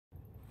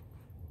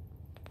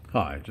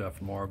Hi, Jeff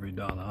from RV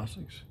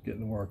Diagnostics, getting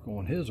to work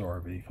on his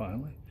RV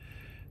finally.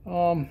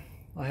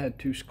 I had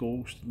two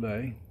schools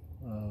today.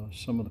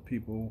 Some of the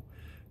people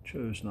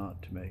chose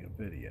not to make a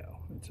video.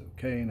 It's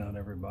okay, not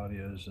everybody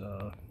is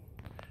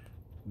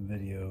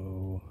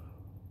video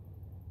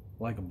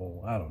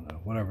likable, I don't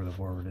know, whatever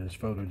the word is,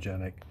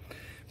 photogenic.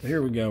 But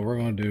here we go, we're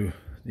going to do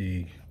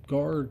the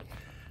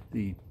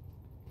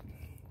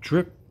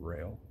drip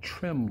rail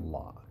trim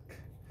lock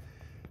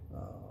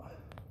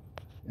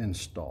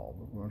install.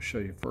 But we're going to show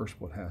you first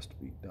what has to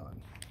be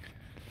done.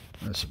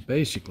 So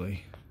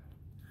basically,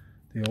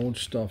 the old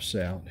stuff's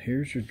out.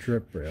 Here's your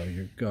drip rail,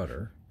 your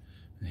gutter,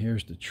 and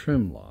here's the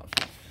trim lock.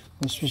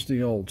 This was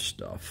the old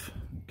stuff,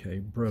 okay,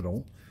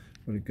 brittle,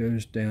 but it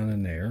goes down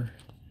in there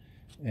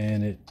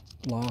and it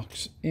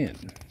locks in.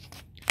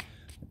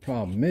 The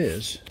problem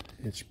is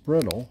it's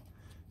brittle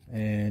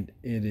and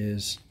it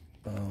is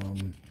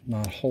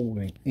not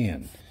holding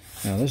in.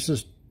 Now this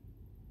is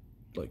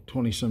like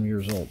 20 some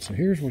years old, so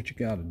here's what you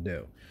got to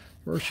do.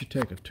 First you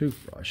take a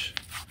toothbrush.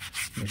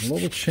 There's a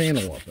little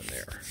channel up in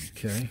there,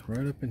 okay,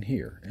 right up in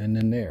here and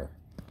then there.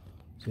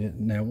 See,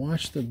 now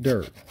watch the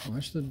dirt.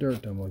 Watch the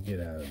dirt that I'm going to get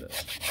out of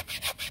this.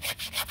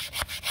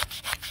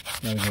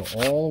 Got to go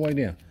all the way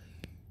down.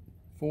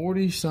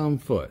 40 some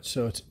foot,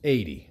 so it's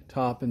 80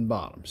 top and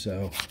bottom.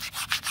 So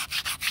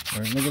all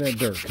right, look at that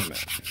dirt come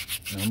out.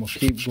 Now I'm going to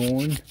keep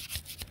going.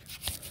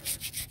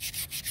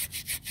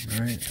 All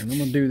right, and I'm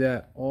going to do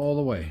that all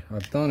the way.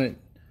 I've done it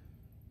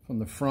from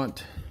the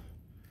front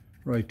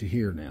right to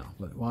here now.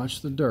 But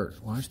watch the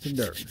dirt. Watch the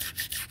dirt.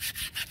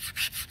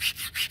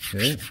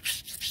 Okay.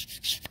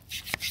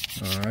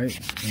 All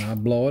right, and I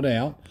blow it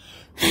out.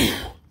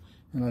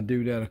 And I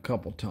do that a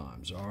couple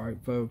times. All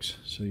right, folks.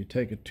 So you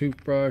take a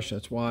toothbrush.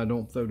 That's why I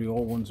don't throw the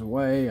old ones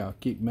away. I'll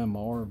keep them in my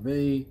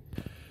RV.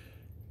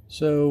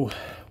 So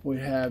we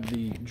have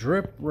the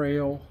drip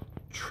rail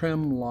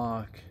trim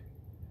lock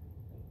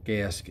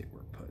gasket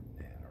we're putting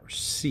in, or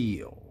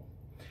seal.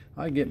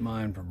 I get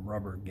mine from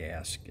rubber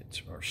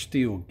gaskets or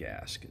steel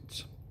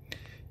gaskets.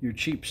 Your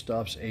cheap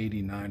stuff's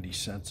 80, 90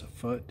 cents a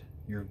foot.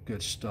 Your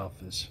good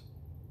stuff is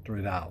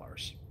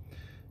 $3.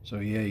 So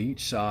yeah,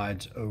 each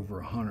side's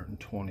over $120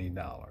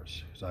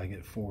 because I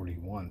get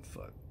 41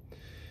 foot.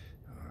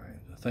 All right,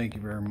 so thank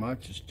you very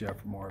much. It's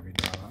Jeff from RV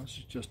Diagnostics.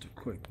 It's just a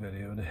quick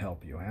video to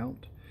help you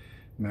out.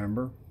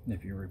 Remember,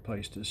 if you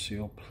replace this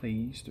seal,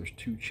 please, there's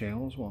two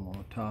channels, one on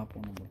the top,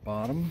 one on the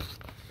bottom.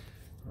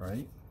 All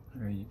right,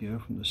 there you go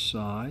from the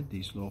side.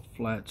 These little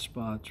flat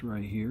spots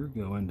right here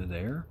go into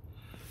there.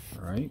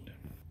 All right,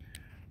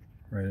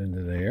 right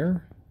into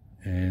there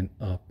and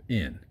up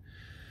in.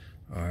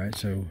 All right,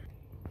 so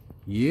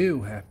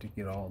you have to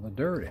get all the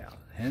dirt out.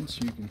 Hence,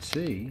 you can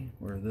see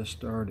where this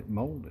started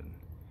molding.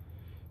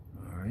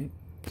 All right,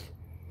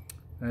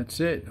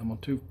 that's it. I'm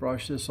gonna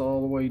toothbrush this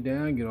all the way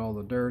down, get all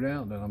the dirt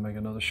out. Then I'll make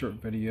another short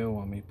video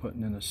on me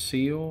putting in a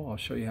seal. I'll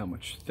show you how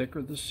much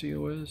thicker the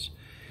seal is.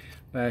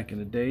 Back in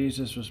the days,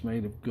 this was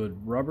made of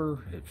good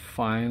rubber. It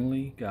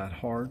finally got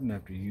hardened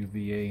after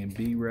UVA and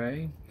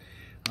B-ray.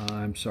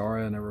 I'm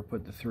sorry I never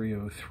put the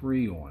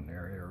 303 on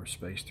there,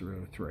 Aerospace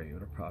 303. It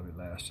would have probably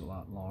lasted a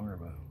lot longer,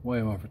 but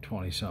way more for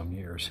 20 some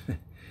years.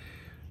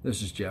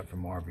 This is Jeff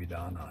from RV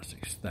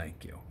Diagnostics.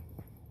 Thank you.